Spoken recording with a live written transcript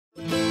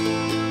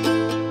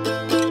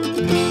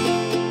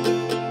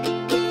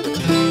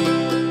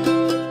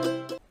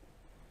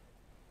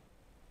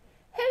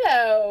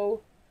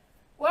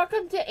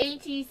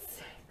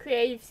Angie's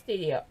Creative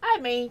Studio.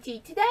 I'm Angie.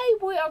 Today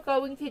we are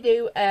going to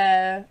do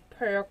a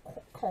prayer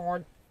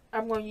card.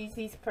 I'm going to use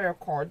these prayer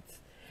cards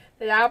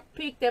that I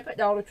picked up at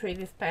Dollar Tree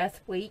this past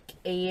week,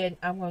 and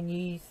I'm going to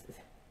use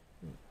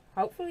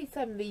hopefully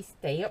some of these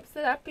stamps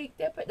that I picked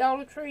up at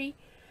Dollar Tree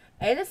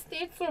and a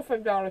stencil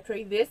from Dollar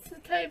Tree. This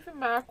came from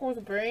Michael's,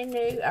 brand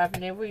new. I've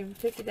never even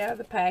took it out of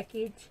the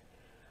package.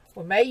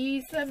 We may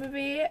use some of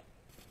it.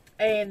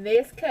 And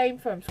this came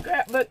from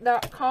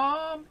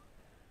scrapbook.com.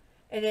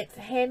 And it's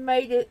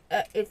handmade.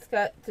 It's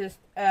got just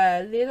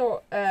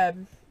little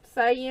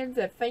sayings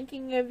of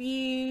thinking of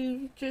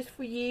you, just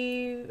for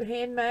you,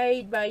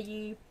 handmade by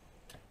you.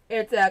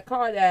 It's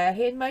called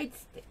handmade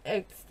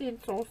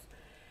stencils.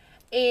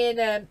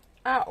 And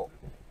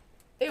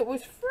it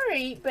was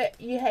free, but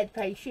you had to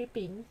pay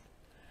shipping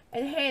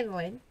and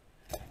handling.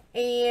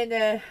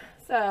 And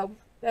so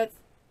that's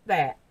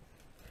that.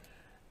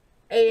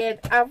 And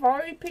I've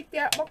already picked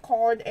out my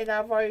card, and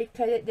I've already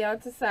cut it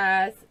down to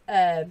size.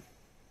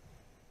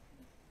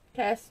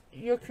 Cast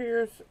your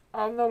cares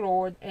on the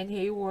Lord, and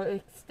He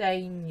will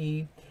sustain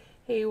you.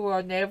 He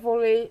will never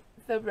let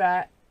the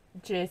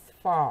righteous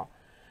fall.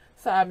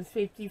 Psalms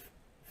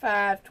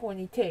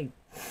 55:22.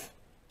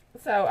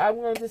 So I'm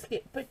going to just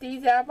put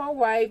these out of my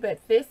way,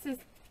 but this is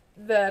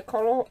the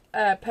color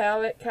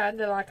palette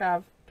kind of like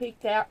I've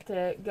picked out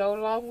to go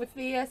along with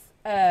this.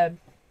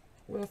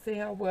 We'll see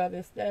how well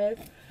this does.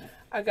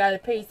 I got a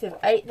piece of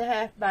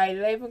 8.5 by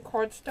 11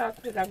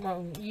 cardstock that I'm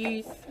going to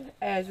use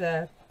as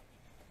a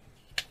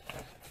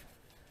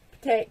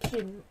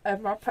protection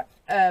of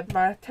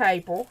my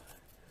table.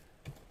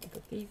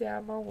 Put these out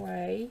of my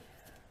way.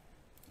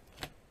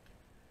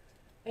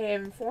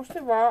 And first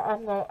of all,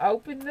 I'm going to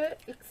open the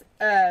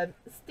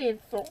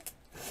stencil.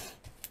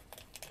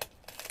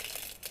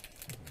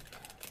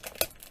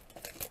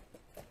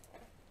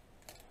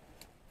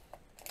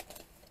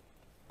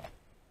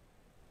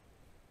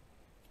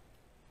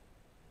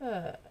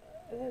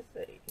 Let's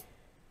see.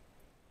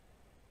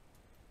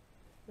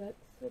 That's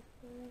the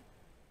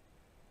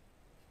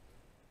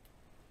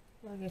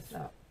I guess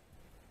not.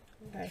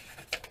 Okay.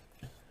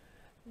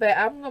 But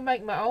I'm going to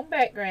make my own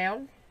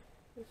background.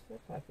 This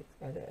looks like it's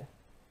got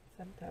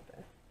some type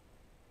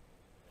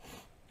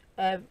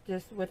of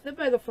just with the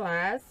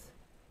butterflies.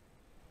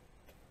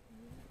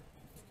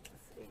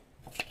 Let's see.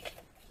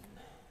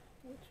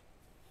 Which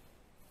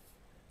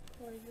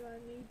way do I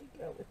need to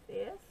go with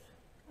this?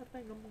 I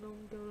think I'm going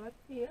to go like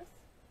this.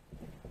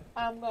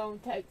 I'm going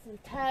to take some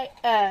tape,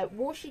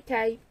 washi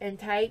tape, and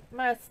tape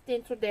my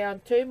stencil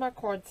down to my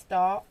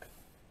cardstock.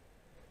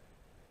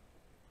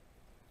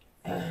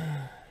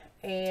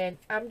 And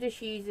I'm just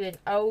using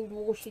old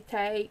washi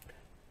tape.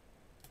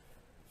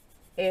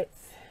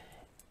 It's,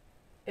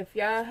 if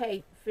y'all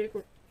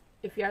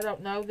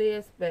don't know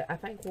this, but I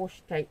think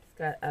washi tape's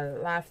got a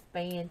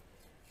lifespan,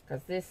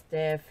 because this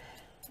stuff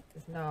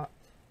is not.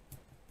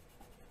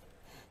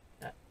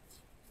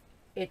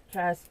 It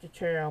tries to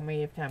tear on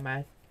me every time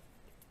I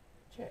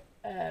get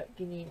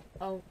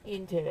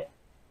into it.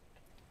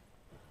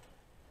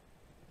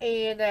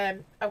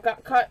 And I've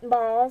got cotton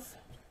balls.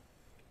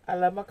 I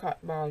love my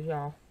cotton balls,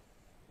 y'all.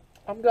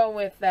 I'm going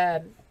with,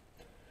 and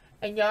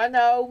y'all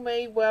know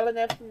me well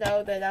enough to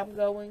know that I'm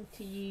going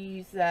to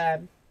use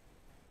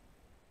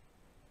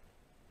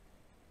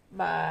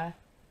my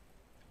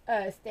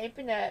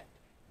Stampin' Up!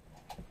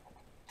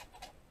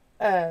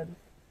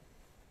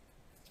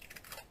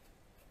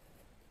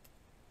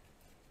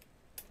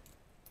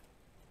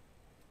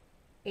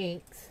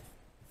 Inks,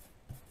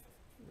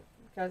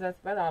 because that's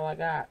about all I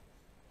got,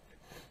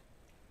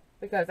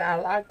 because I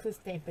like the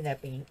Stampin'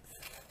 Up! Inks,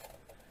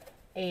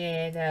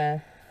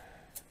 and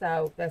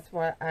so that's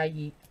what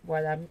I'm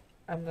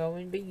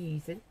going to be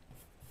using.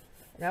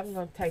 And I'm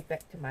going to take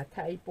that to my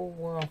table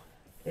where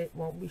it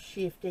won't be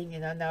shifting,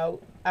 and I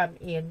know I'm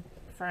in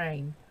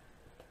frame.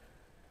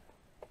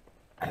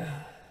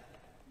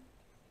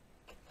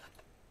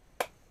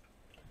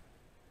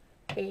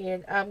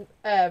 And I'm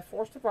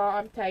first of all,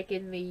 I'm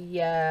taking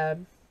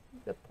the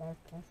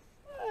purple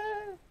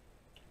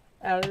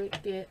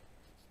elegant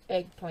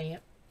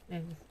eggplant,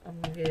 and I'm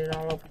gonna get it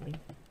all over me.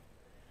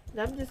 And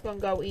I'm just gonna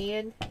go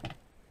in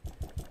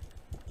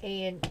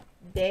and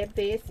dab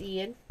this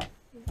in,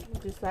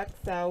 just like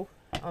so,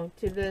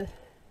 onto the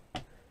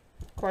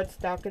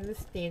cardstock and the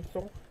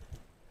stencil.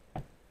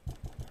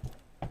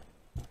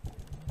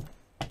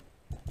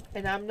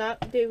 And I'm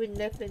not doing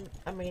nothing.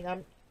 I mean,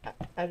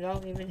 I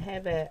don't even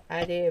have an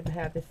idea of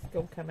how this is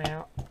going to come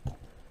out.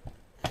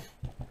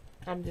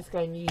 I'm just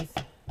going to use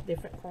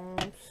different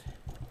forms.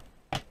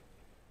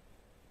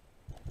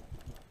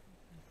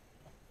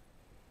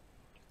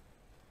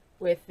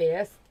 With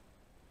this.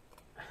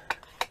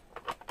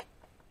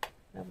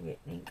 I'm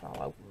getting ink all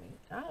over me.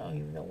 I don't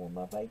even know where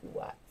my baby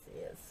wipes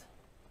is.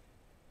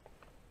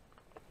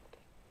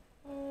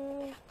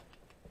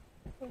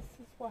 This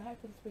is what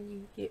happens when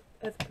you get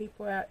other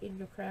people out in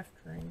your craft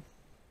room.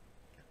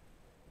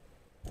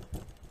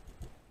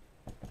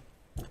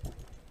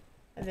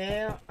 And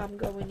now I'm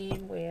going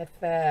in with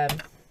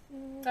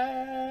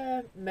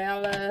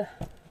Mela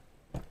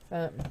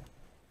something.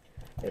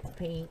 It's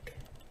pink.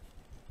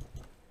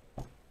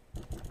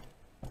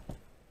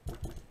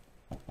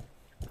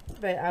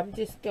 But I'm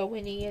just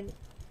going in.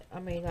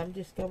 I'm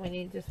just going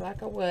in just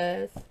like I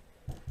was.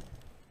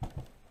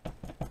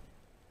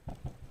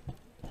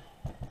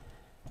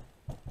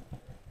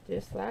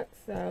 Just like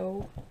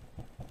so.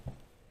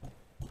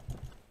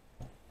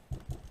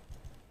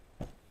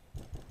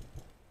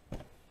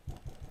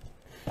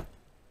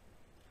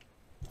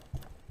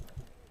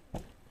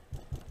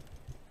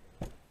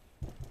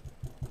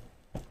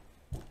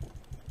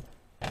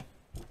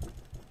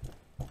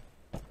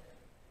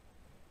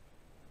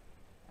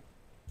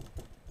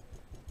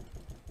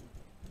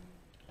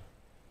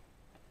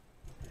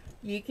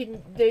 You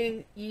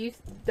can use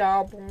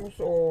doubles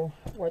or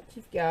what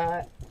you've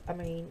got.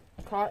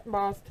 Cotton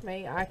balls, to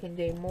me, I can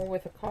do more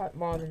with a cotton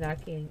ball than I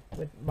can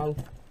with most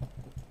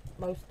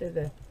of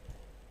the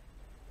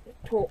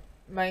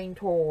main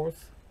tours.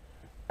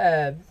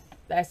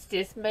 That's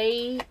just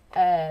me.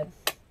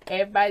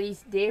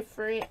 Everybody's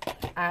different.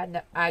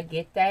 I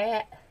get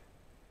that.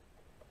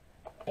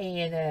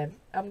 And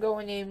I'm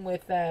going in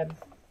with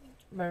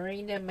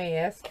Marina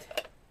Mist.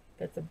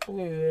 It's a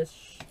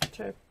bluish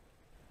turquoise.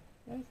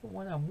 That's the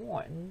one I'm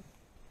wanting.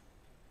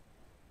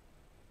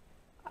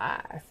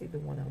 I see the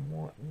one I'm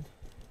wanting.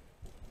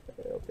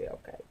 It'll be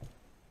okay.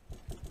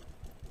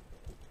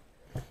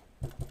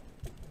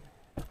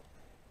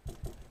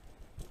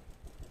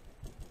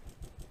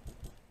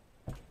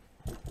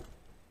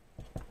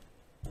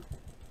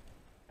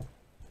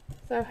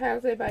 So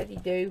how's everybody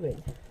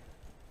doing?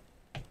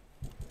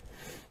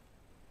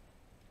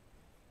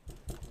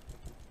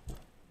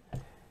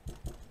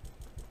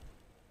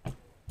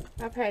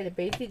 I've had a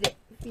busy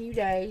few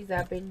days.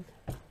 I've been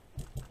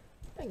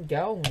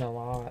gone a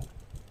lot.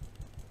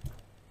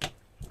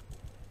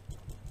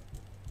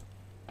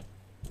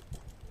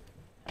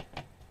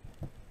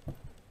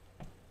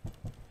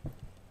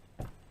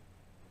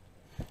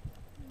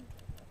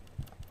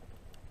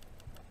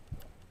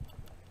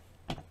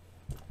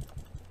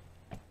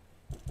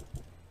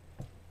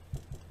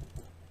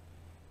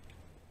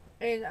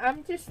 And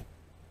I'm just,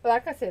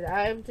 like I said,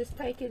 I am just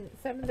taking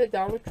some of the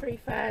Dollar Tree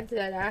finds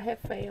that I have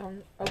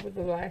found over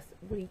the last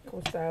week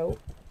or so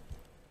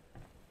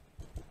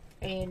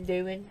and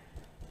doing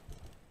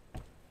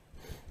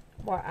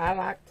what I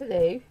like to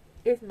do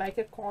is make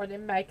a card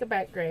and make a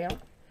background.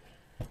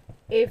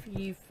 If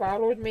you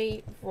followed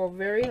me for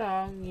very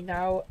long, you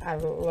know I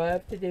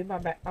love to do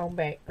my own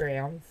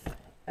backgrounds.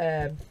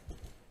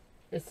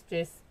 It's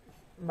just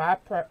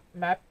what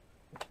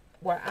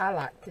I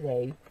like to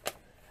do.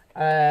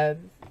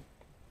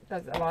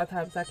 Because a lot of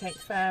times I can't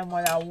find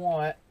what I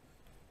want,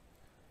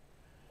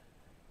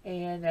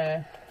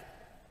 and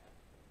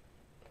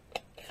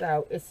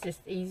so it's just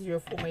easier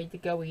for me to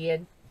go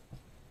in.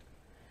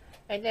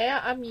 And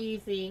now I'm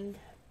using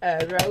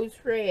rose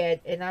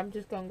red, and I'm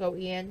just gonna go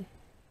in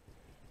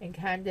and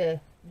kind of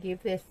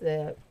give this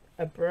a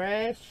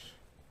brush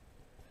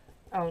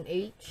on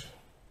each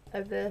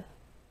of the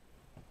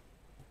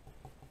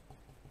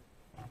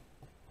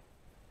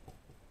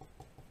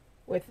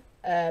with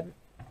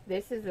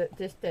this is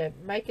just a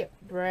makeup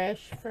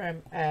brush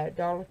from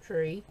Dollar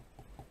Tree.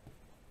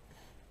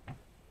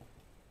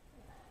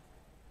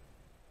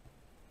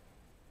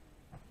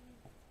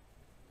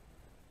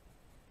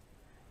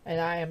 And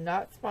I am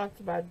not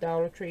sponsored by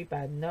Dollar Tree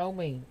by no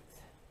means.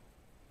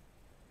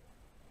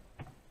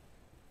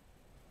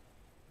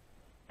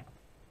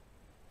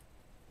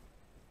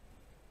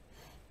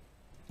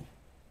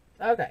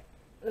 Okay,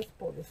 let's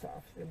pull this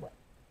off. See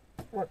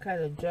what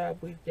kind of job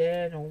we've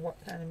done or what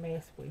kind of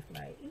mess we've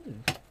made.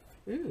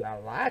 Ooh, I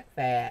like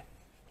that.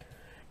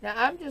 Now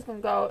I'm just going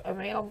to go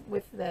around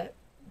with the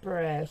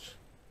brush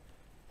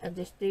and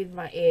just do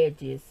my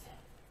edges.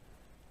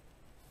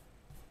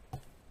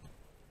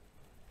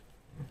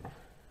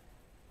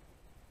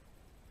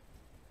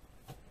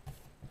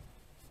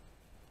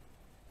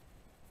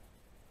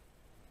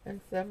 And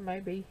some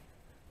maybe.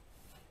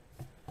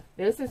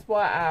 This is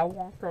what I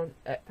work on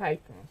at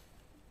paper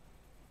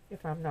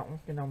if I'm not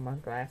working on my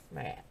glass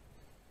mat.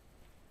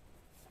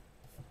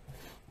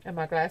 And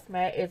my glass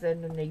mat is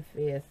underneath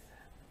this,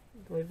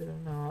 believe it or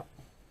not.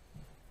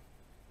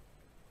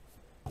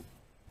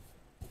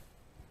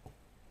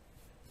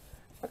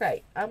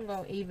 Okay, I'm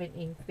going to even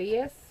ink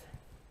this.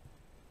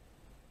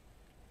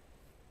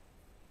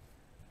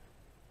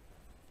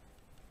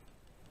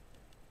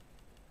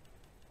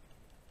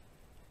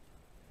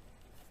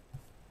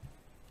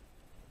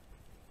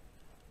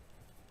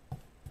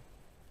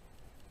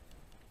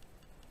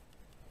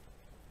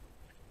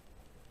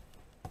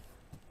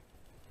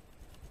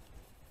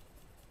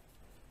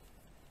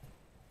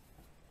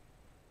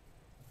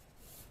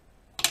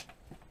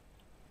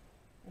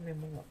 And then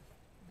we'll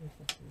do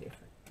something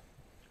different.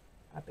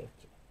 I bet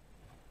you.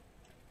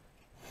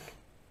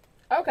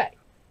 Okay.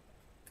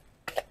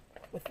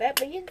 With that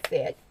being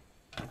said,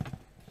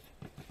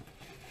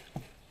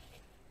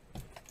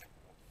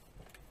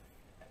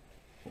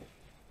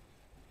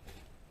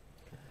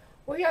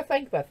 what do y'all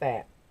think about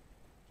that?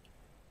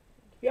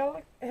 Y'all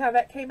like how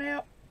that came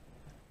out?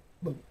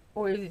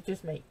 Or is it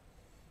just me?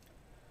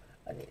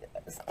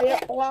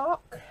 step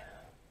block.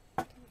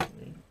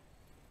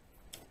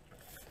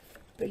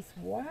 Piece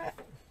of white.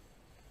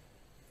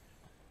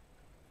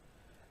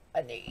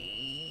 I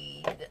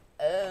need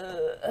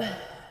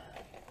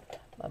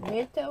my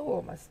Mento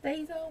or my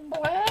Stays On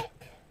Black.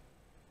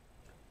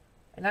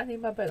 And I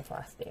need my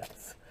butterfly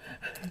steps.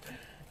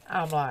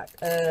 I'm like,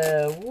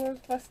 where's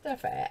my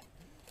stuff at?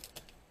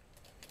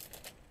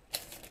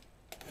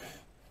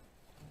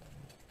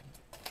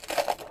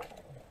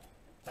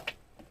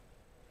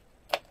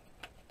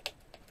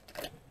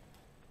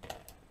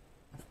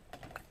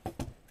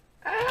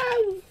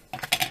 Oh!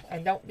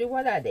 And don't do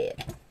what I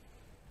did.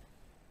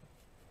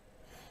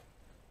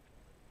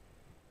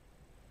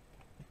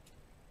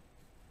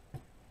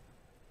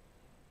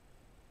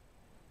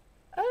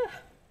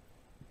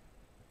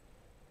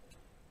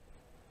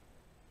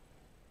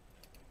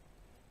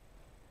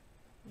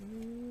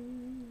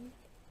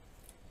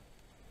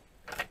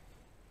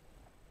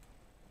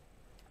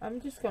 I'm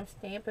just going to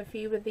stamp a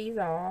few of these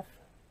off,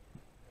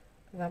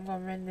 because I'm going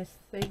to run this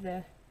through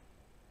the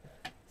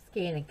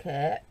scan and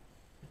cut.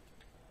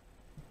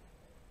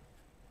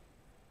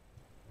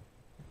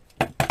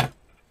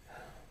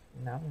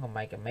 Now I'm going to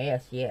make a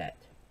mess yet.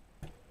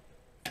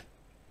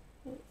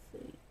 Let's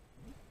see.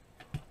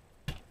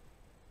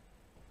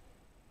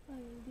 I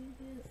can do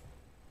this.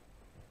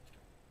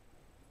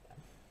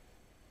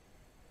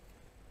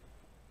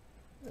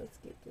 Let's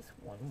get this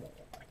one more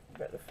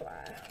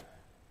butterfly.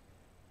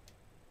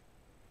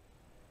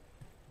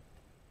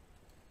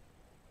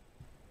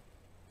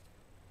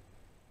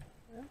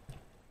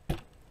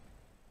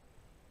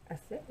 I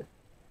said,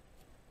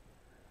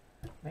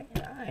 man,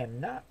 I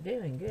am not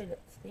doing good at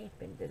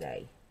stamping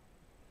today.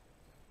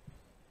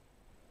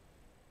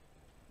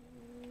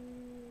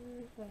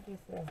 I guess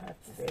I'll have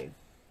to do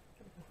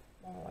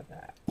all I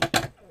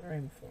got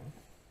room for.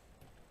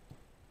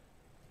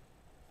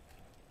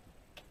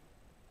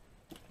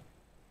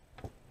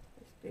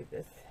 Let's do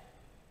this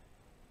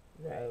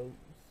rose.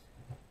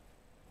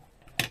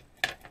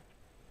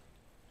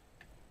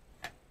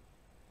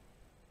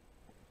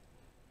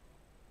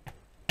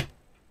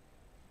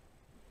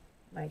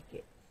 Make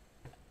it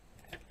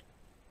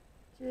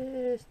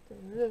just a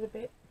little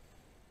bit.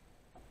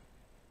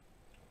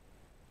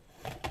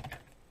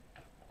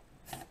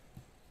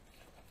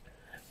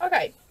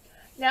 Okay,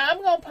 now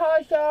I'm gonna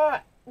pause y'all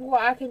while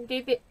I can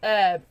do the.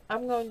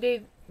 I'm gonna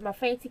do my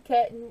fancy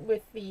cutting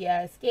with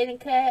the skin and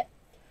cut,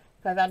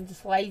 because I'm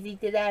just lazy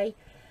today.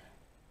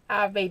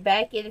 I'll be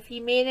back in a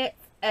few minutes.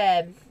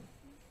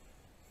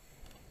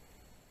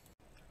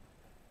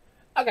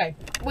 Okay,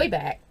 we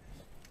back.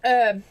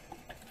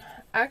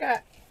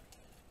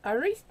 I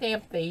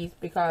re-stamped these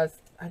because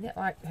I didn't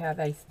like how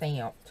they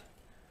stamped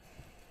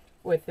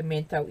with the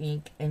Mento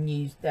ink and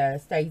used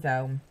Stays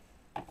On.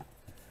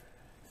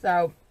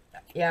 So,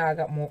 yeah, I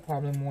got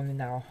probably more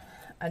than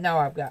I know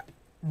I've got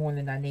more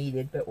than I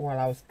needed, but while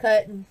I was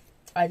cutting,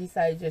 I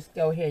decided to just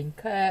go ahead and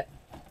cut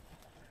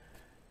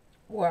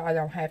where I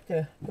don't have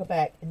to go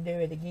back and do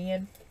it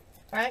again.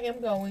 I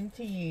am going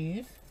to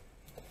use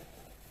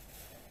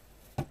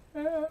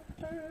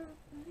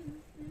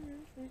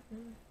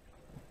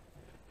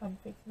I'm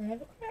fixing to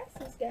have a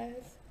crisis,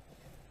 guys.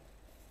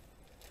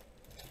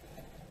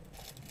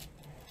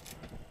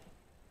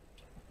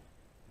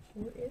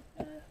 Where is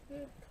my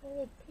good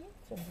colored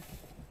pencil?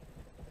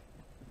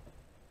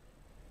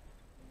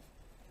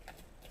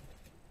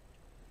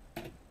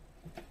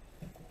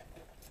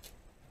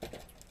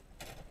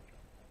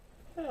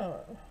 Oh.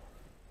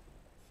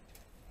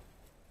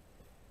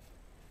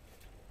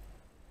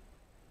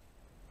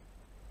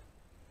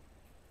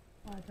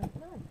 I don't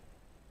know.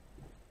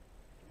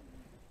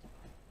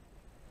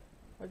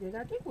 What did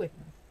I do with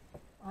them?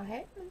 I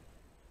had them.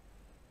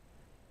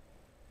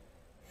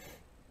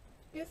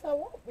 Guess I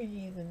won't be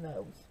using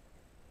those.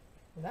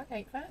 But I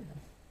can't find them.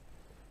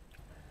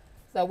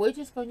 So we're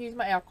just going to use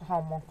my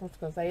alcohol markers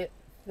because they're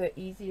the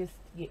easiest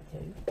to get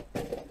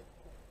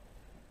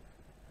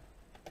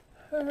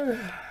to.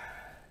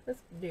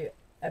 Let's do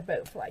a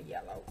butterfly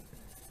yellow.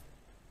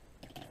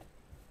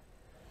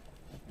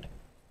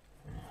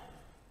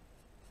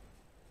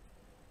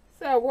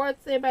 So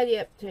what's everybody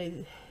up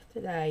to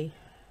today?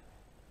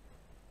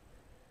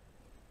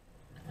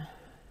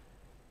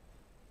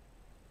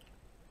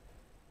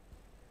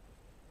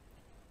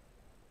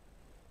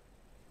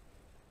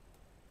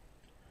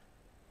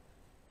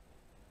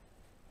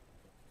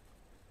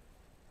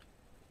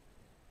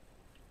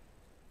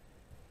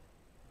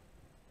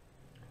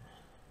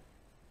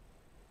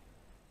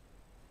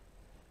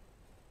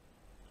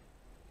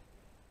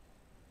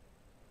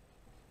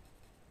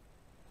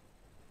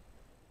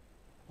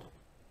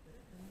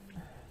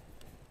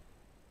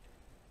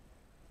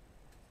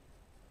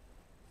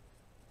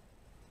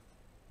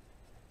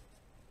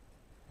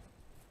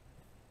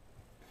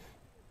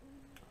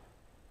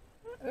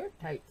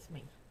 Irritates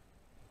me.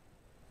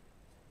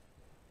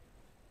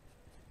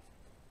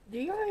 Do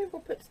y'all ever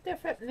put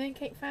stuff up and then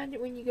can't find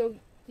it when you go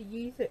to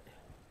use it?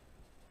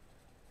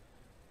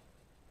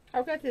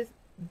 I've got this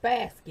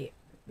basket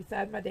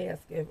beside my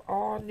desk of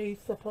all new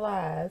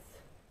supplies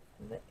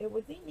It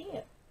was in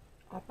it,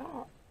 I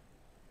thought.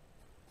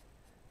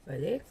 But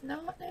it's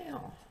not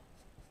now.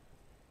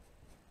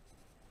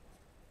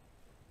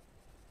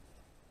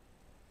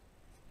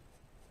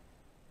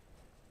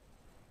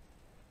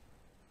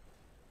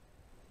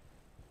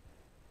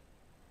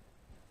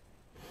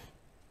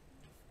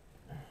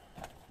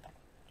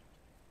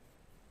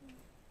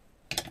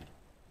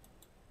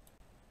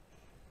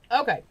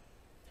 Okay,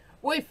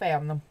 we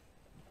found them.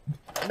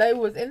 They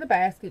was in the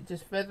basket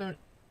just further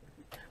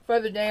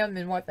down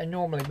than what they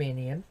normally been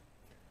in.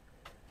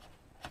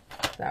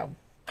 So,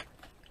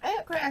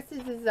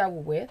 crisis is over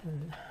with,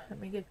 and let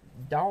me get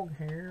dog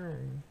hair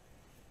and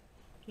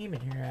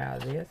human hair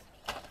out of this.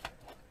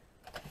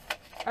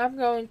 I'm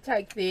going to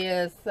take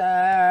this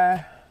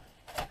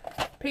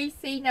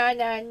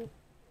PC994,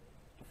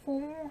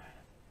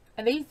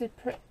 and these are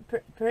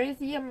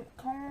Presium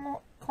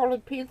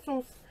colored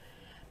pencils,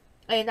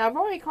 and I've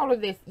already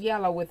colored this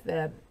yellow with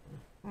the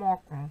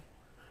marker,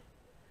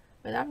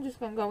 but I'm just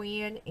going to go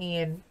in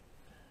and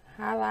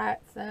highlight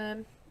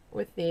some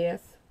with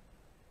this.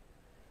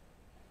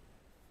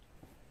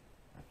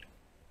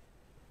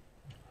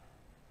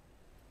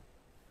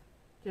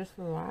 Just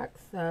like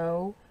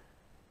so.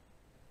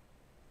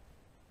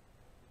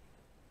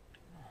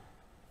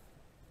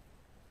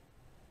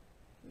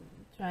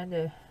 Trying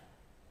to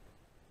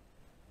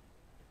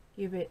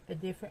give it a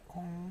different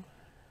corner.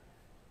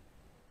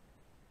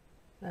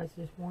 That's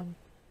just one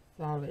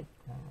solid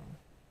corner.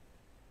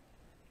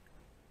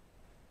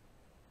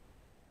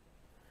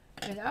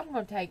 And I'm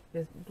going to take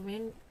this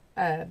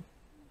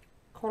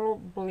color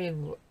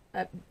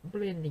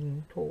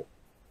blending tool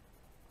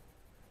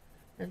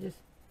and just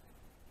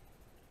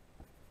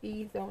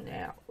ease on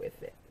out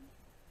with it.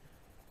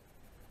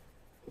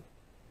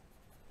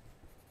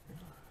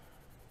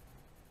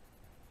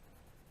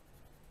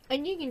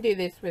 And you can do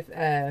this with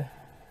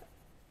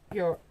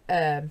your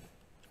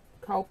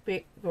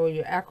Copic or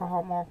your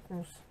alcohol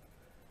markers.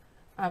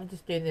 I'm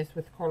just doing this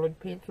with colored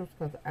pencils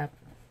because I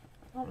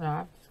don't know,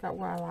 I've just got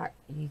where I like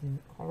using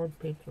colored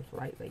pencils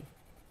lately.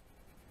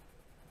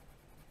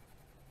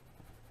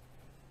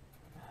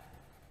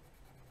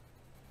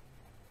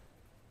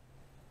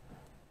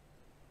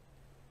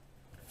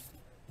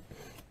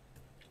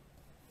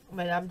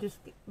 But I'm just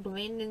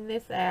blending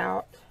this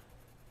out.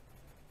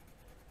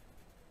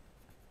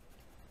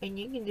 And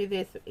you can do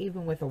this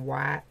even with a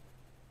white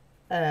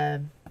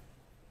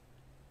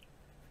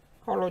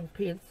colored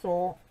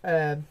pencil.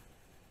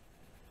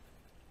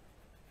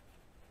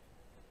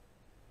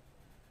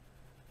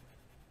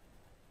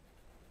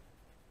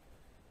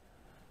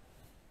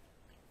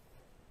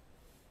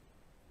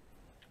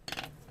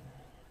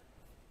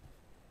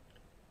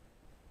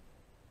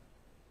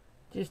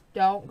 Just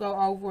don't go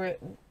over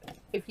it.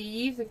 If you're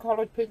using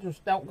colored pencils,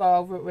 don't go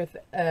over it with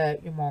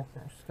your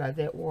markers, because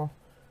it will,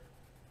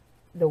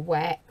 the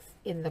wax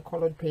in the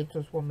colored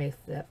pencils will mess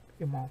up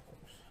your markers.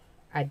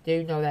 I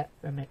do know that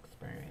from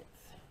experience.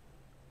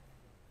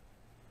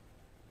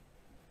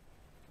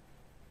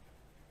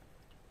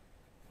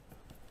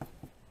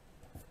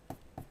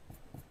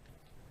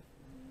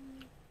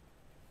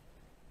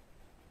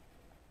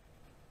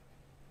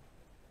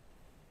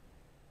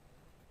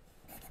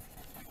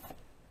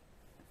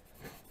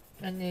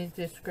 And then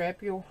just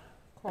grab your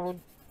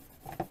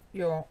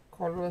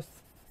colorless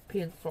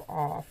pencil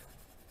off.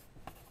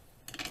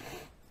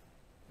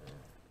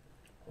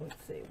 Let's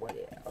see, what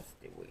else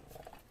do we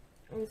want?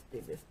 Let's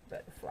do this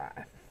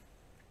butterfly.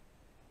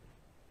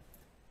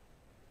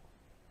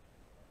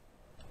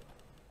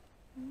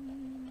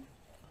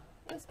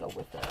 Let's go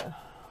with the.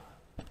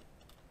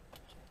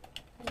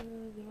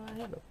 Do I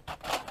have a?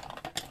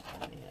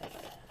 Yes.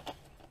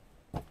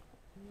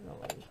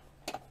 Really.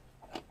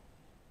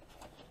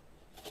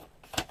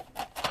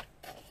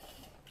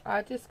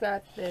 I just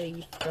got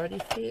the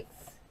 36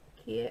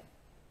 kit.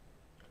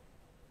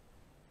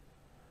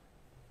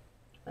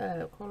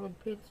 Colored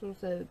pencils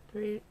of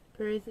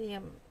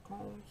Presium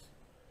cones.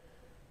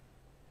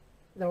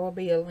 There will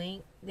be a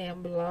link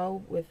down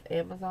below with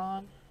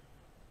Amazon.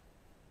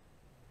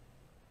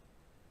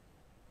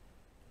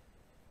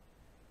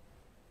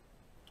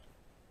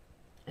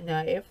 Now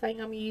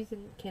everything I'm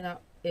using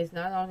is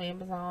not on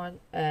Amazon.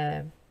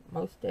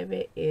 Most of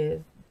it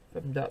is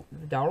from the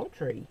Dollar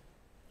Tree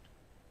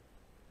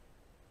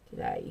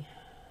today.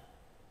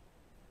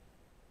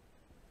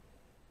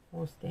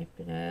 We're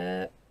Stampin'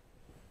 Up.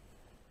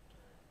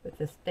 But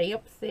the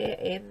stamp set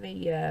and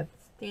the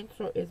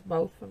stencil is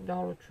both from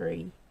Dollar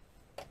Tree.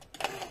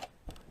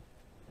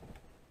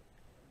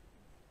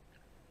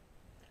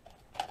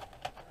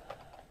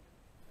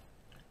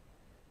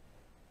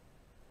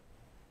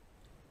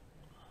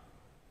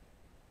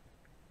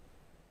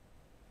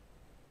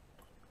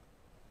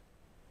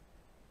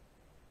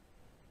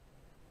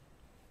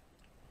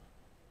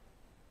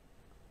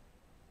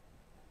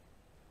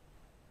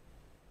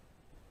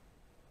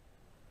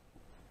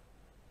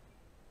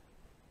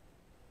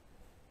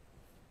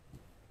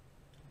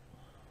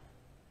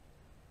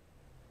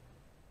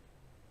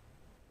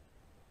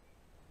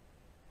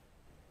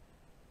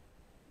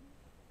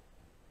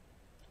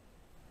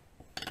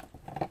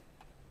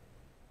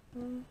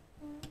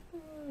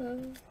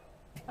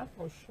 I'm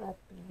going to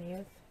sharpen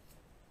this.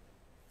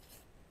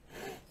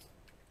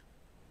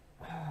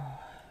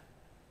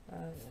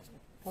 I'm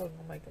probably going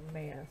to make a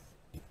mess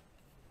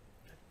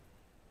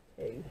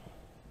too.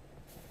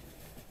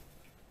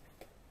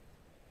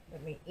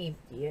 Let me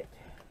empty it.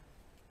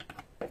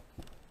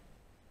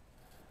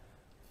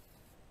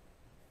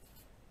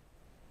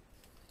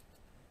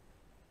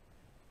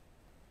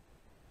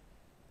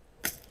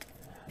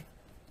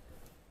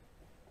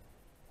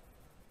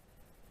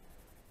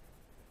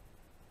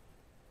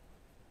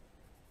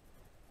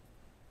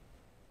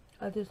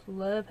 I just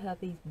love how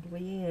these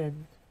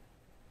blend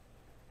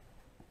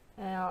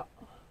out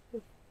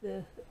with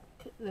the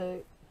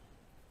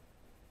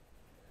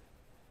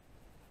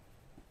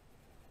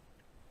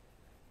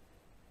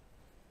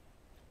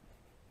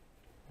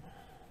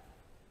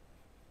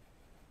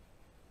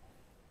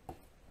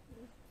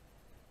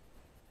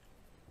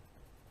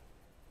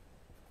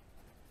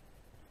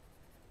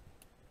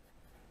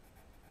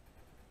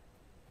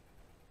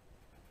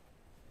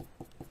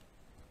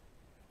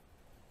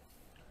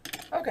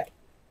okay.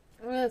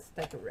 Let's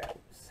take a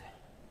rose.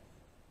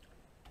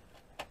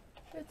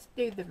 Let's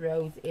do the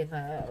rose in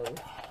a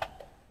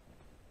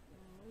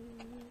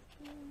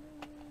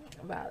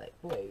violet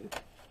blue.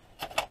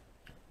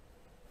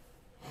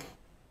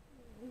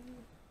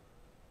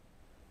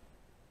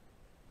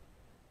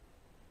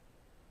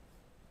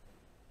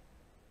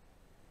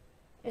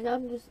 And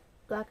I'm just,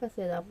 like I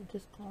said, I'm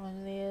just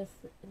calling this,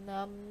 and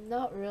I'm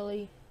not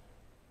really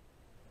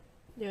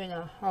doing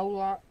a whole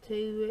lot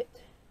to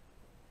it.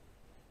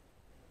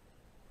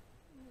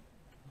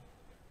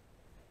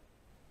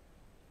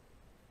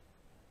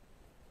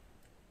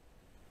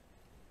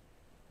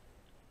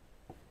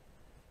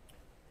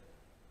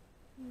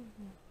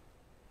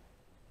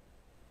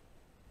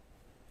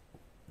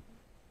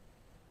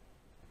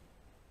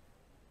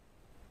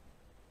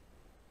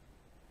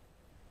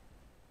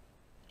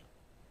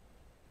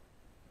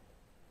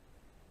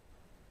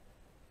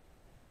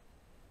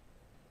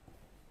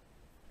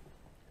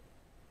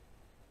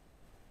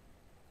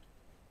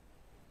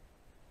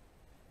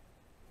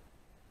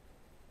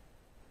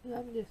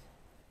 I'm just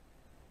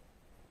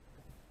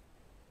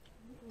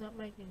not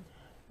making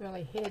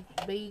really heads,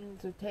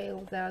 beans, or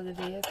tails out of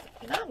this.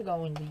 And I'm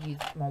going to use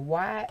my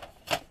white.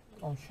 I'm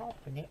going to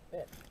sharpen it,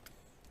 but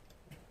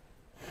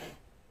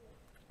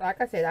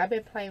like I said, I've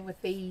been playing with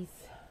these.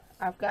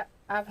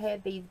 I've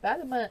had these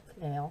about a month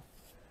now,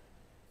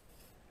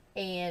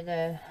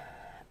 and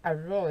I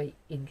really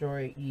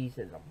enjoy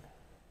using them.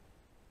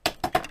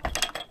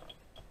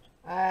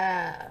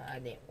 I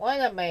didn't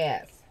want a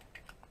mess.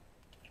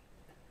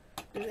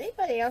 Does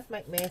anybody else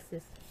make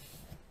messes?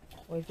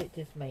 Or is it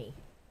just me?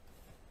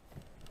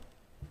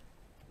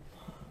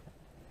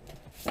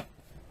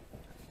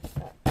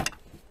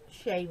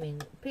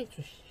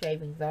 Picture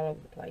shavings all over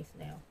the place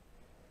now.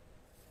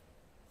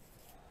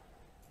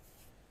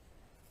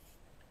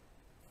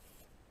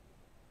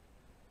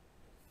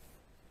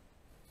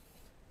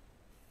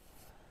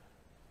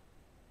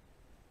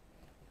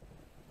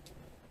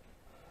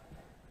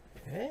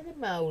 Holy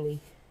moly.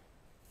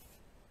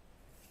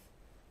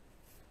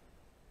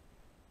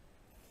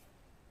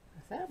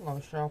 I'm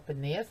going to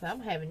sharpen this.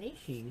 I'm having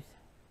issues.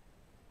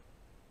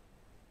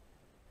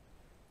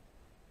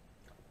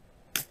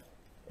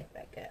 Get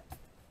back up.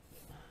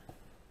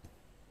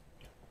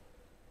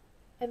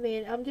 And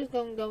then I'm just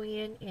going to go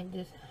in and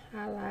just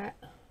highlight.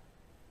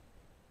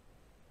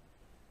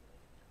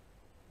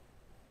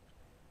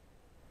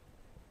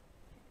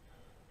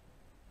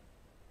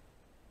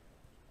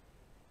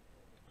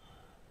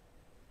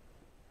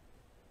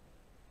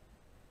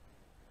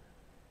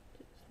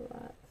 Just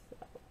like so.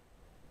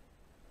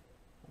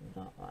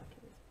 I'm not liking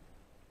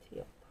this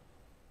tip.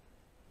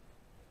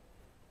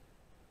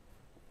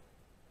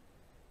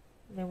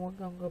 And then we're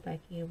going to go back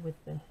in with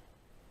the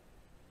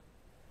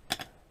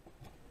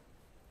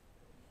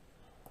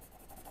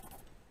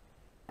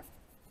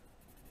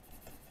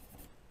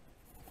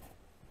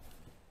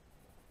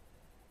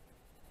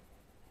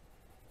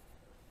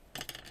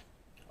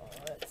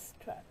let's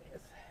try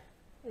this.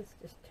 It's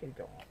just too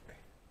dark.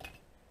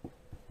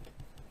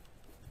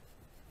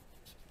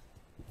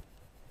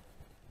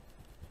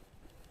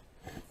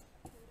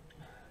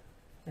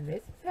 And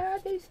this is how I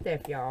do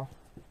stuff, y'all.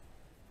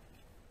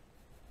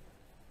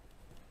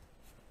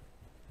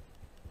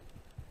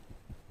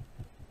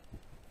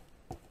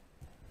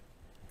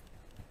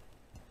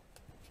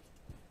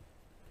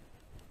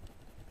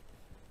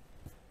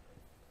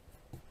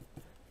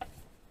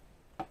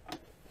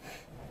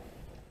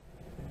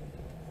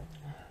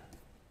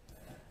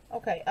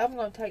 Okay, I'm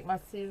going to take my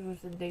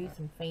scissors and do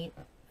some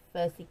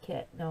fussy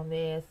cutting on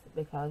this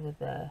because of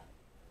the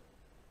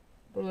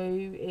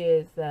blue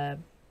is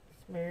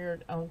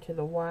smeared onto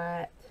the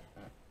white.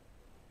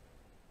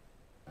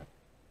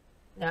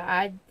 Now,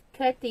 I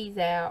cut these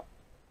out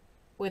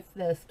with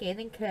the Scan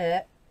and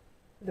Cut,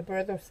 the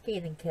Brother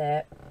Scan and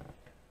Cut,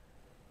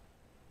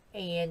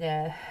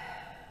 and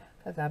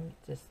because I'm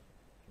just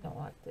don't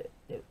like to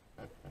do,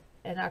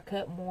 and I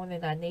cut more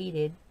than I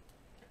needed.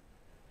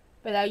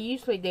 But I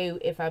usually do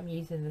if I'm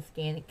using the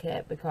Scan and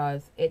Cut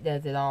because it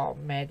does it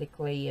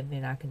automatically, and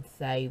then I can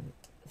save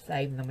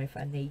them if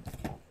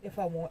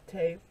I want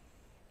to.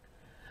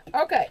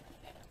 Okay,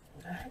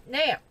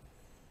 now,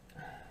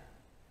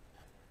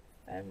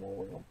 and where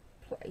we're going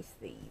to place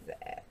these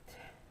at.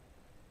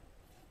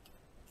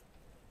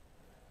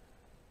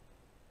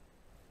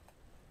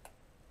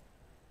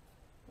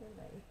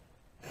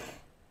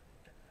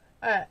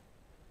 Alright.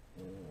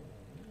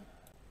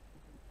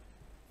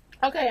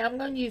 Okay, I'm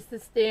going to use the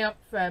stamp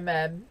from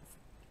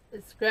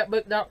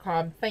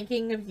scrapbook.com,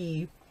 Thinking of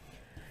You.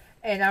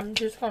 And I'm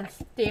just going to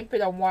stamp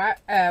it on white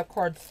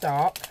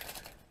cardstock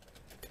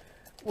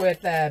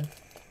with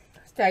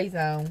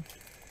StazOn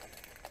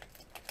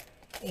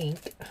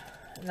ink.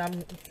 And I'm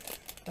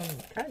going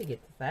to try to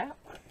get this out.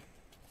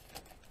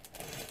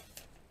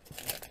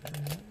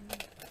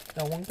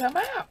 Don't want to come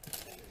out.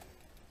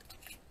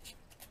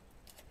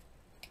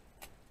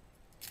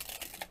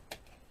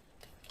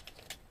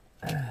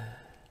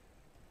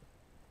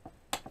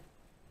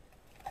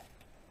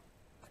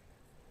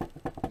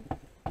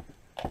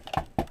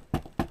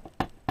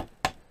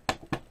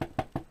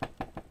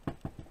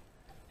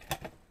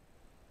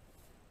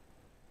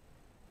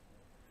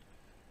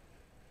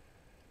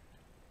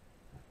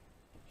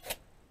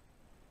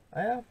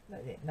 Well,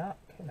 that did not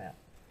come out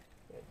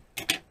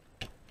good.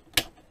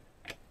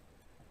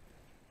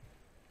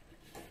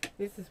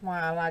 This is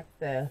why I like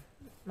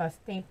my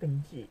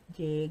stamping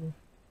jig.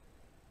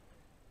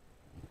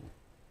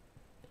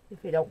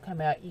 If it don't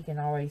come out, you can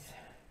always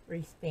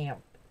restamp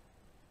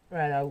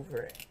right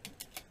over it.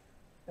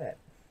 But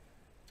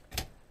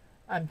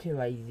I'm too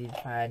lazy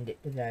to find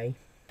it today.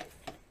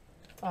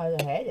 I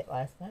had it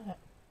last night.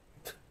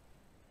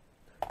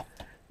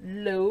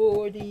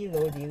 Lordy,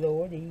 lordy,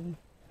 lordy.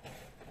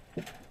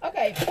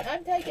 Okay,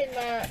 I'm taking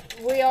my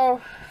Real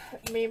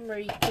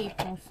Memory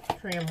Keepers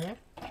trimmer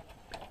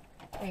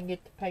and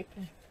get the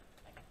paper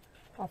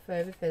off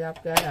of it that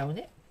I've got on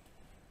it.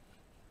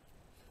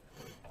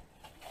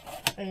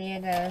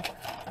 And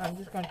I'm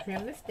just going to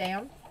trim this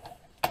down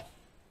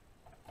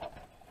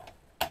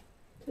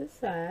to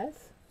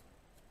size.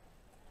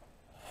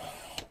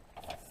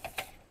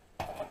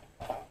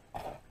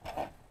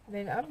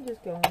 Then I'm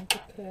just going to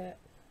cut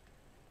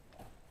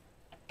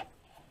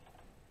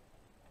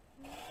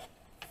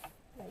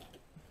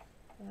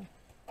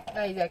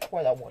not exactly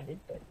what I wanted,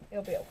 but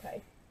it'll be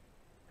okay.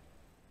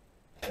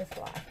 That's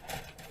life.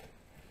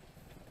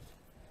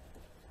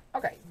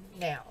 Okay,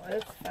 now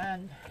let's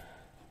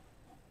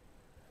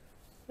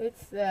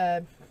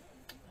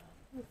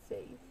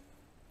see.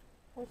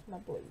 What's my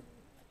blue?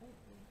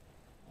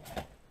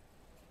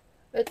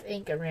 Let's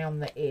ink around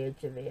the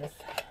edge of this.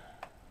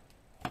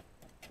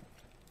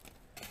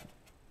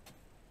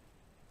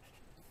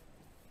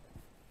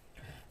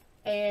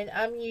 And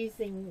I'm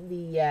using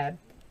the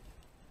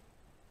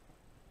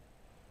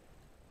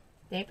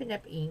Stampin'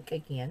 Up! Ink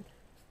again.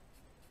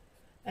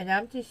 And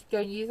I'm just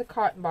going to use a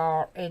cotton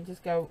ball and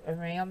just go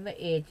around the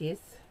edges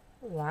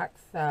like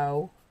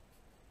so.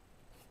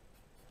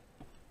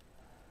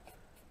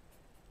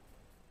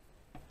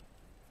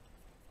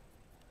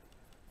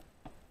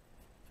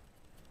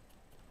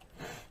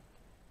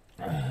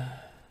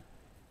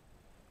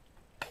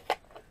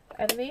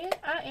 And then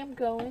I am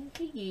going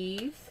to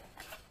use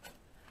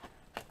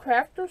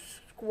Crafter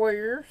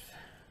Squares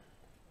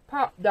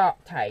Pop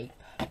Dot Tape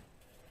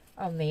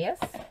on this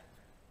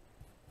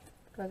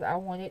because I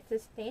want it to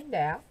stand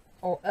out,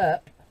 or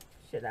up,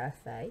 should I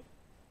say.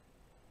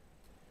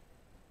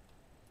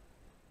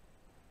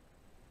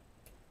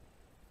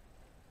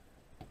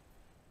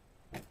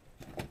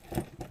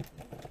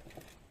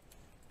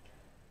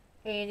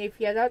 And if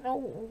you don't know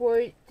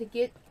where to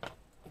get,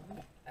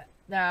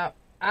 now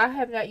I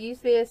have not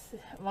used this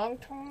long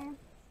term,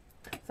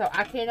 so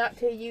I cannot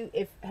tell you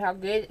how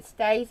good it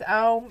stays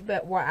on,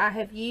 but what I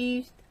have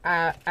used,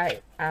 I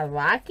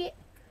like it.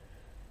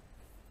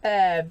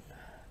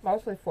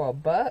 Mostly for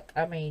 $1.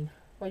 I mean,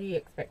 what do you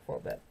expect for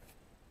 $1?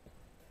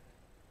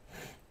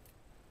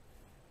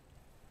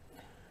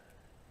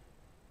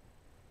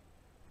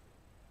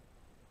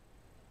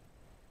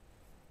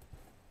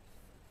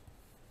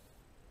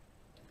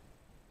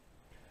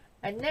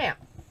 And now,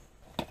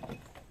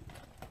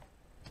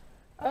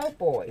 oh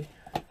boy,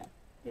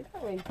 did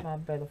I lose my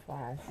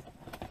butterflies?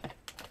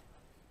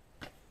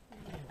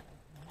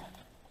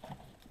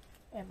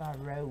 And my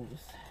rose.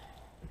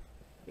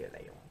 Here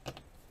they are.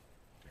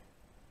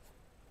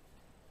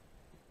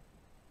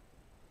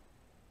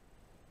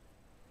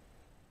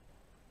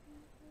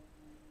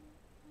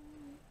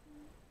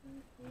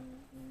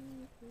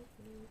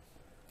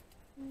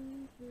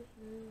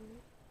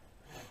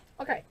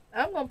 Okay,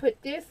 I'm going to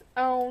put this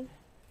on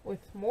with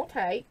more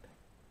tape.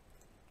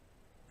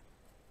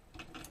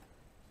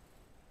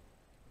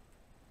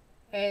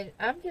 And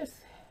I'm just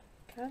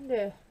kind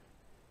of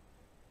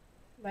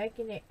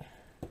making it,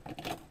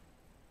 I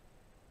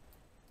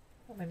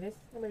mean, this is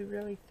going to be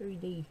really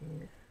 3D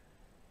here.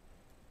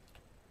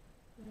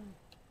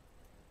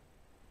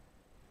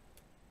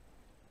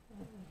 I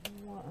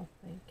don't know what I'm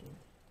thinking.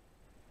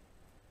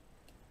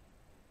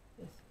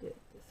 Let's do it.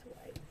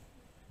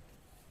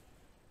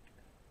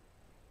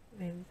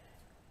 And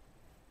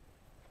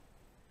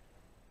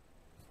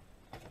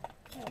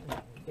I'm going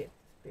to get this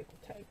big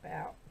tape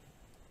out.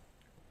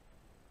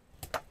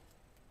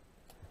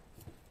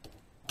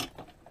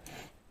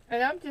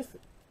 And I'm just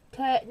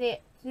cutting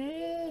it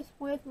just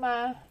with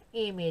my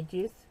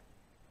images.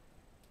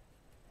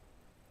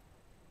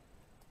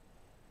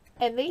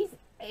 And these,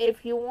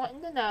 if you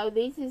want to know,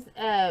 these is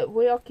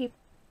Real Keeper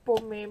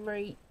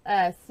Memory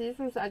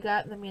scissors. I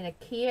got them in a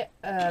kit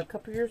a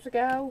couple years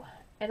ago,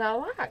 and I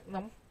like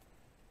them.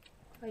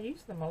 I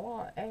use them a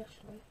lot,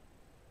 actually.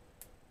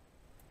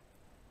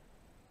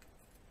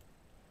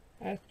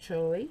 Let's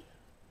see.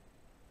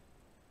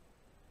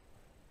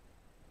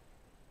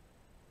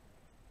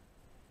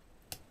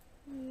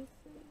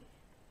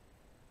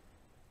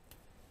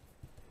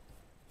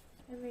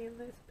 And then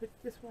let's put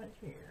this one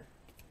here.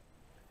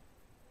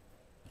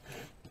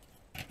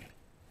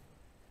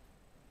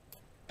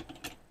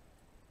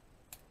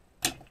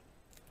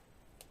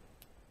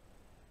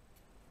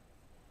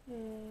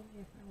 And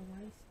here's my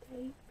waist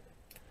tape.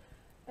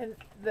 And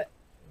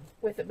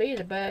with it being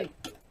a bag,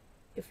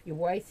 if you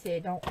waste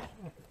it, don't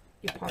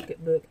your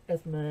pocketbook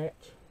as much.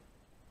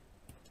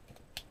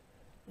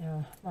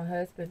 Now, my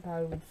husband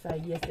probably would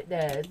say yes it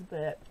does,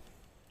 but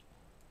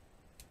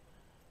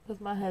because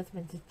my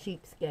husband's a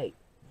cheapskate.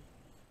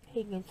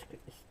 He can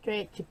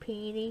stretch a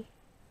penny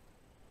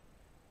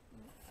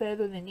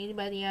further than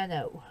anybody I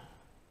know.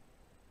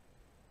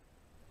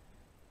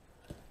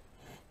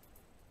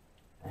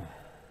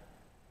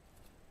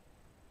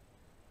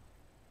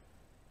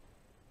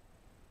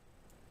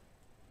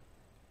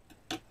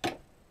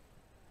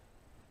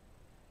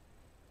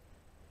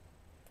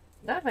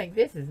 I think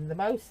this is the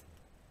most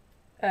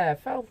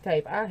foam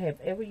tape I have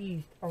ever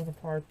used on a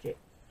project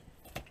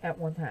at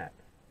one time.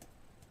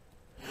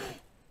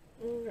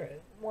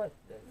 What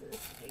does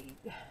this need?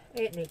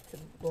 It needs some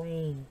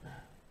green.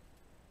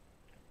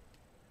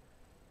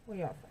 What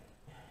do y'all think?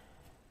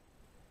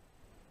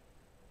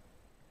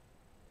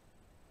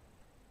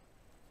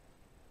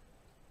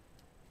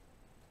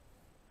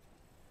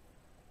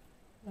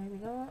 Maybe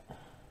not.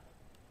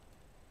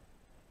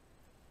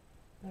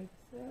 Maybe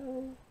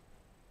so.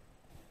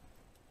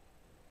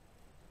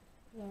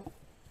 No.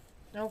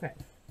 Okay.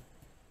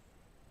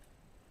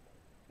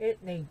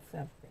 It needs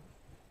something.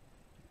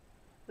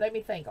 Let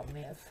me think on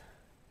this.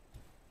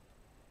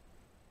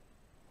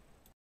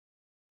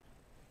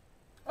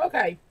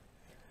 Okay.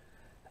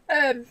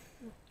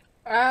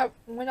 I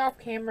went off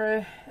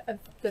camera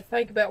to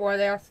think about what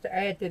else to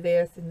add to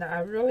this, and I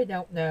really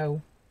don't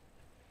know.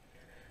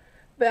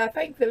 But I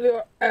think the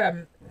little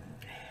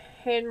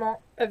hand mark,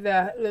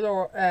 the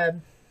little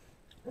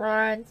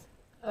lines,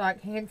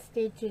 like hand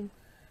stitching,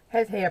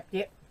 has helped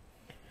it.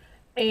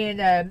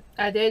 And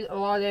I did a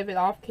lot of it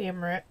off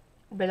camera,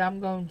 but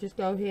I'm going to just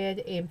go ahead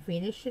and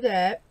finish it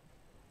up.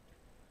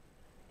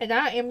 And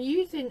I am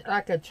using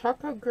like a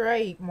chocolate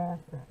gray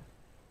marker.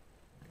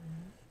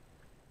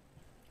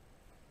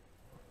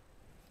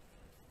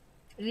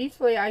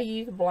 Usually I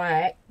use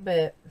black,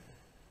 but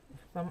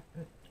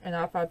and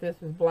I thought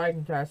this was black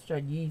until I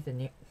started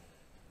using it.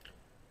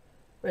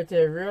 But it's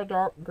a real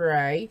dark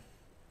gray.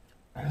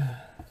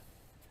 Yeah,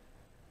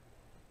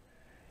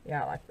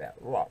 I like that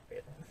a lot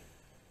better.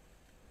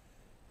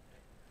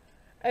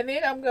 And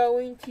then I'm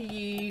going to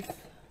use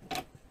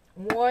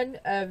one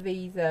of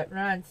these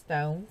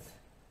rhinestones.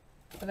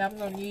 And I'm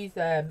going to use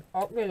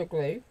art glitter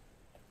glue.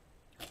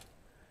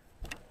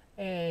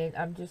 And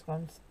I'm just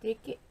going to stick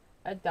it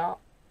a couple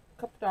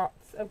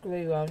dots of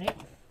glue on it.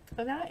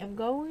 And I am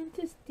going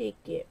to stick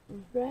it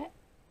right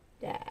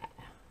there.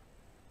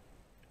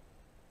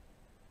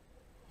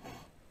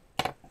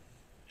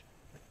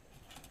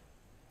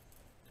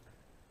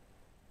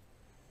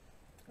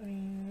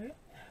 And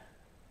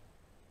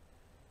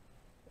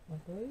put my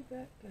glue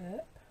back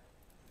up.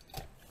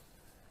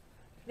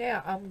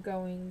 Now I'm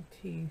going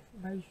to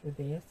measure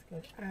this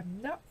because I'm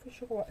not for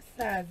sure what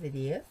size it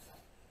is.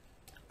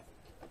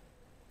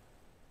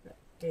 But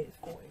it's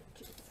 4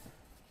 inches.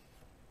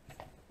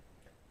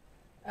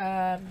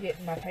 I'm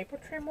getting my paper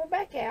trimmer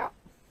back out.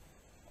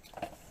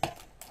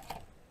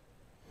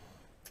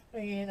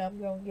 And I'm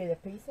going to get a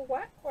piece of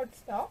white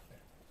cardstock.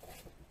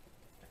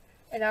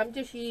 And I'm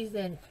just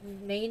using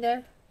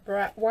Nina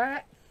Bright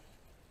White.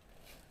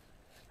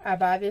 I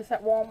buy this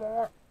at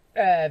Walmart.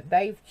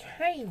 They've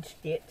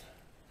changed it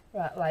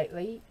right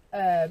lately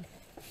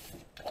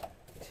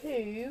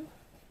to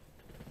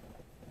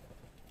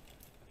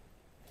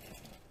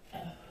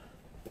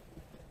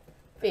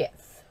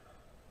this.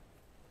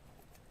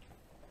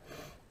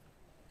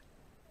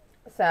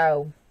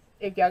 So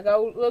if y'all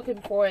go looking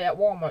for it at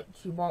Walmart,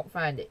 you won't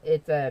find it.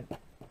 It's a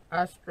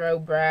Astro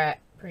Bright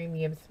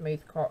Premium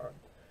Smooth Card.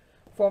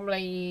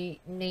 Formerly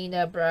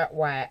Nina Bright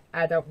White.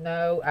 I don't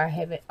know. I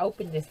haven't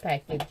opened this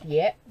package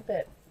yet,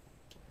 but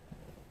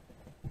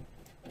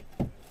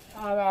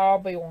I'll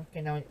be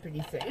working on it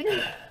pretty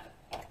soon.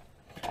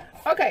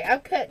 Okay, I'm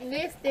cutting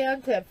this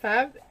down to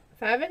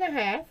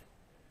 5.5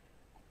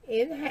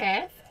 in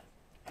half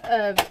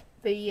of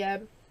the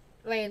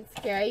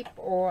landscape,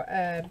 or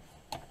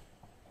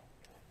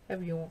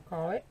however you want to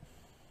call it.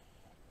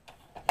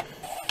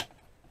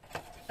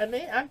 And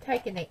then I'm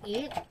taking an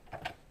inch.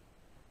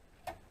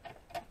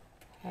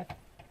 Half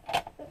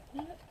an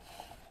inch.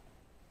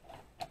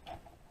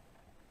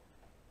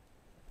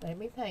 Let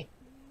me think.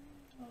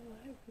 Oh,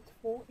 I think it's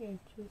 4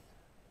 inches.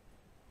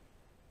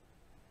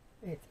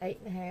 And it's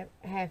 8.5,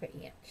 half an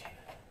inch.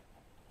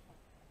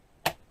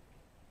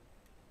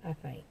 I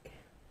think.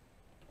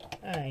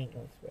 I ain't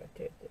gonna swear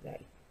to it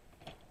today.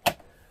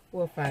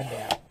 We'll find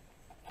out.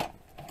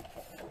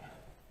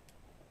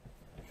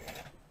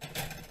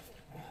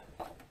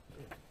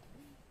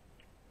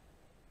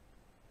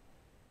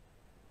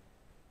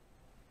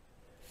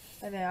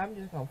 And then I'm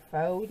just going to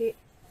fold it.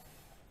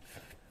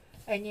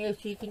 And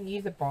yes, you can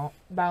use a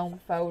bone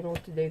folder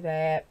to do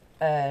that.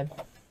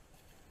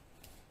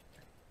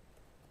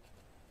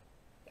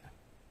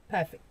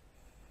 Perfect.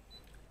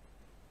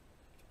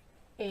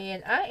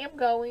 And I am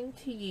going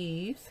to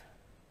use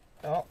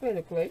dark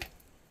glitter glue.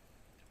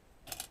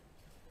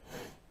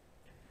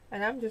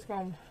 And I'm just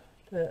going to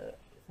put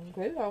some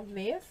glue on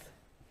this.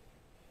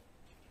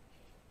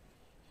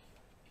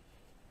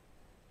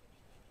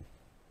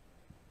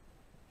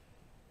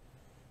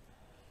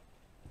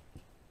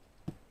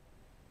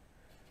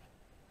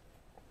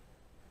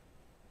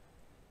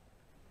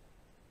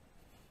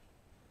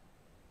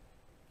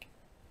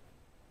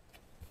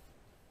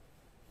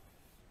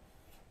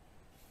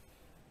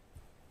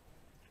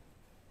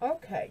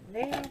 Okay,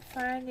 now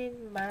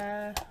finding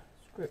my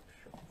scripture.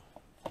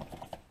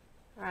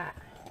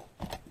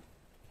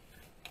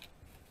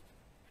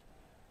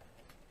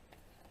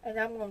 And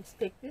I'm going to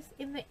stick this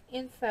in the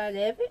inside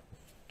of it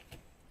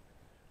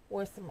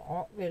with some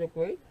art glitter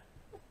glue.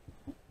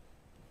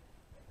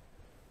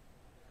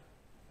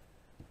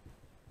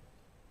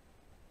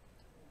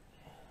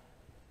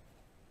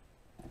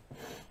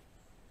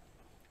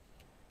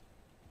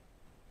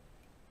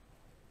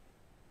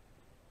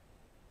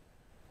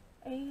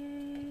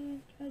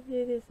 And try to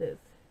do this as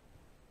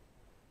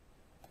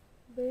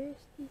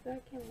best as I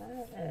can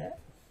line up.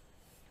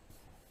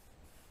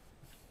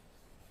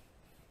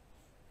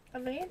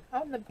 And then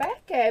on the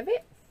back of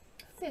it,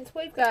 since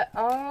we've got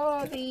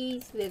all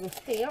these little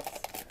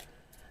stamps,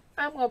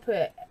 I'm going to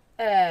put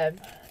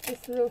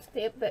this little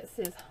stamp that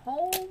says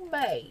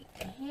homemade,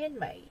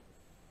 handmade.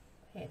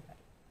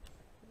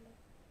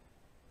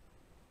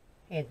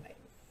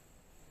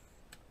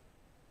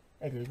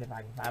 That is if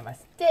I can find my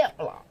stamp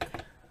block.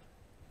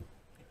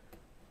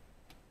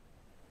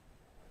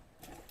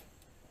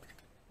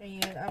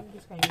 And I'm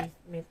just going to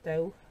use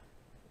Mento.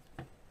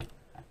 I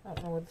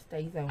don't know what the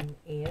Stay Zone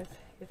is.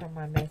 It's on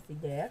my messy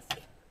desk.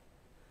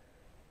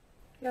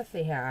 Y'all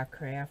see how I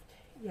craft.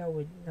 Y'all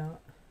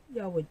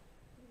would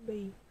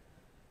be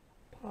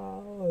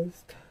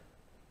paused.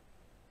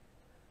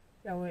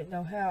 Y'all wouldn't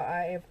know how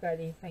I ever got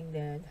anything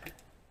done.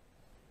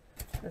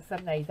 But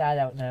some days I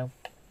don't know.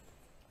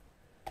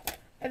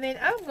 And then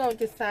I'm going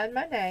to sign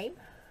my name.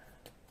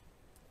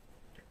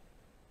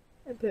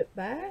 And put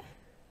by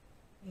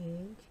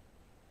Angie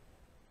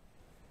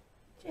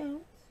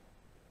Jones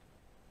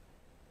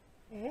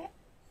at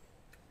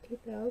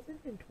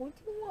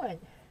 2021.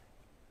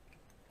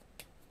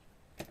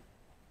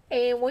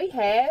 And we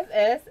have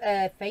us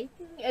a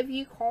thanking of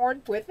you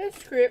card with a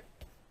script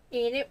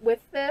in it with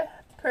the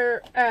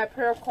pearl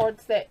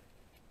cards that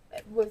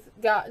was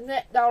gotten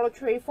at Dollar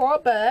Tree for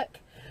 $1.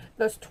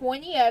 There's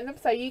 20 of them,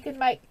 so you can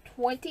make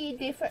 20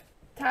 different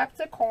types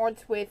of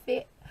cards with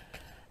it.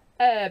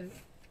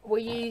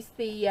 We use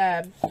the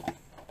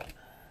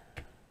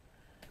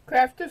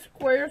Crafter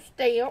Square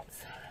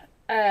stamps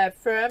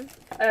from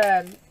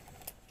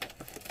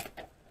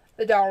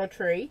the Dollar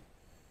Tree.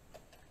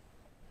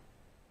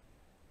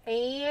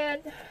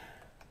 And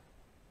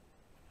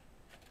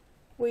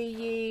we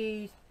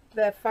use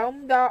the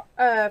foam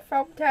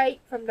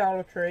tape from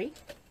Dollar Tree.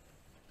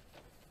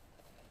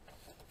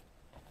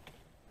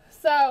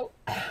 So,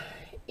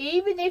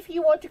 even if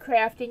you want to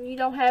craft and you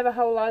don't have a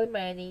whole lot of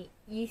money,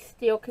 you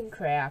still can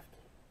craft.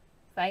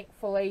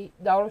 Thankfully,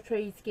 Dollar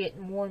Tree's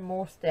getting more and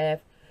more stuff.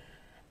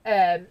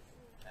 I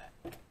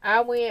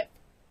went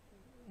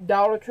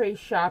Dollar Tree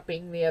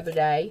shopping the other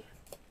day,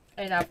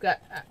 and I've got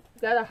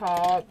a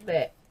haul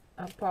that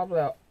it'll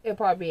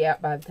probably be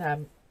out by the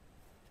time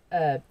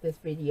this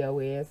video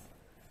is.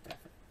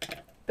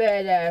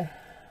 But I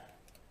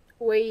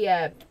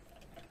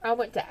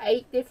went to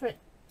 8 different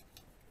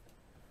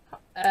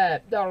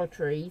Dollar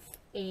Trees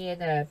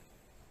and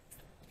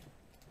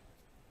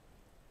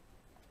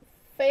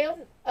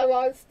found a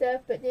lot of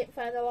stuff but didn't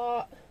find a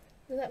lot.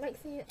 Does that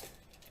make sense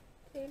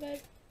to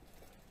anybody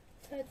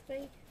besides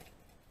me?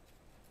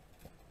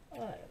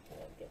 Alright,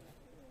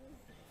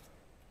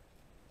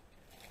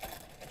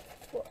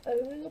 for a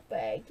little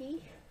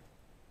baggie.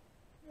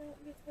 I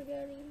don't guess I got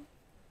any.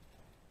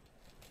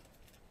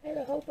 I had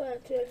a whole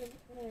bunch of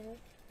them.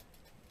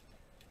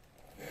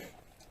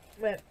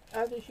 But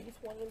I'll just use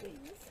one of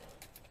these.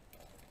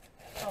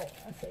 Oh,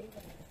 I see.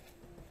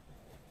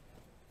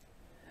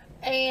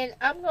 And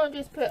I'm gonna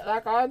just put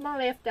like all my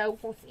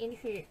leftovers in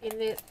here in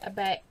a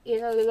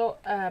little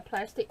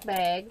plastic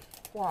bag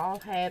where I'll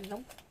have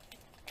them,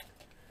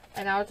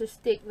 and I'll just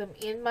stick them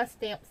in my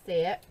stamp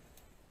set.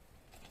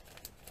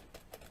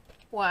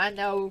 Well, I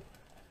know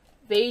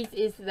these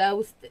is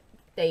those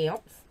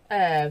stamps.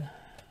 And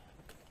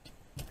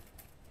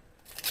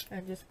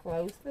just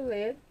close the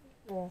lid.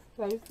 Or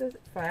close the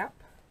flap.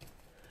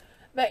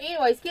 But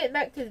anyways, getting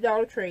back to the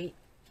Dollar Tree.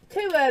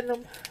 2 of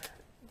them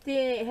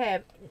didn't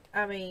have,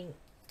 I mean,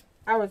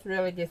 I was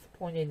really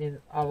disappointed in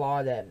a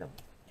lot of them.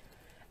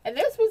 And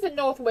this was in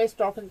Northwest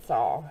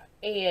Arkansas.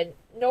 And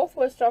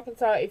Northwest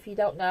Arkansas, if you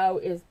don't know,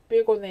 is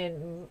bigger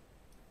than,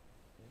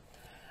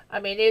 I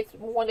mean, it's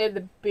one of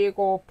the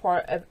bigger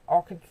part of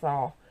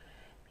Arkansas.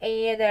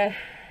 And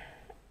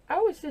I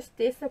was just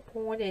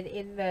disappointed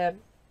in the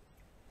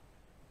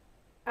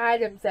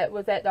items that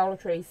was at Dollar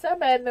Tree.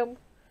 Some of them,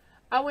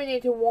 I went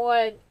into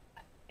one,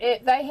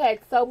 they had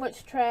so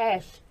much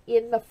trash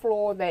in the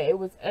floor that it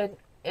was,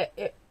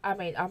 I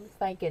mean, I'm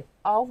thinking,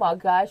 oh my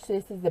gosh,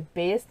 this is a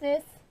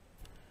business.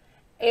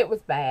 It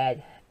was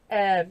bad.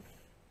 Then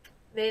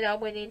I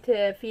went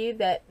into a few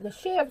that the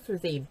shelves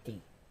was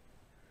empty.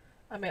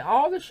 I mean,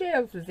 all the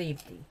shelves was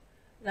empty.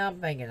 Now I'm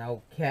thinking,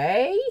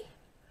 okay.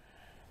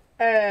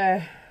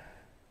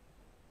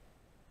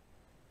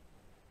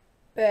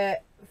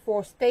 But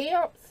for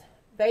stamps,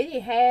 they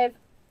didn't have,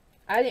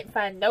 I didn't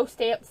find no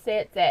stamp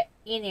sets at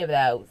any of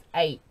those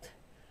 8.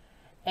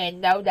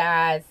 And no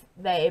dies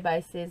that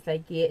everybody says they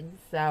getting.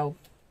 So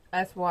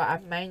that's why I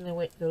mainly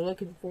went to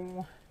looking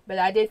for. But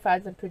I did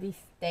find some pretty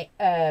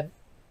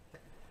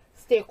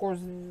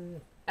stickers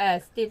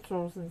and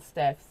stencils and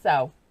stuff.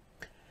 So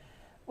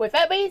with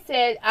that being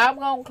said, I'm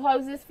going to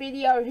close this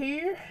video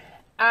here.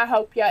 I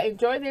hope y'all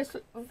enjoyed this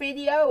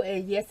video.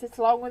 And yes, it's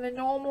longer than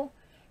normal.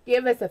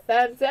 Give us a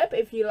thumbs up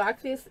if you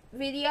like this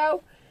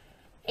video.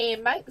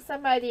 And make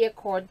somebody a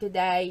card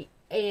today.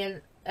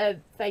 And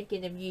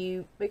thinking of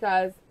you.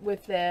 Because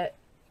with the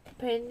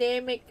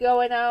pandemic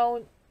going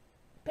on,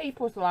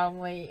 people's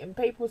lonely. And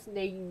people's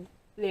needing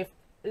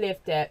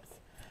lift ups.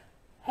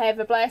 Have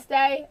a blessed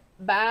day.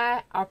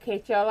 Bye. I'll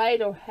catch y'all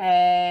later.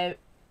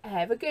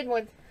 Have a good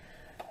one.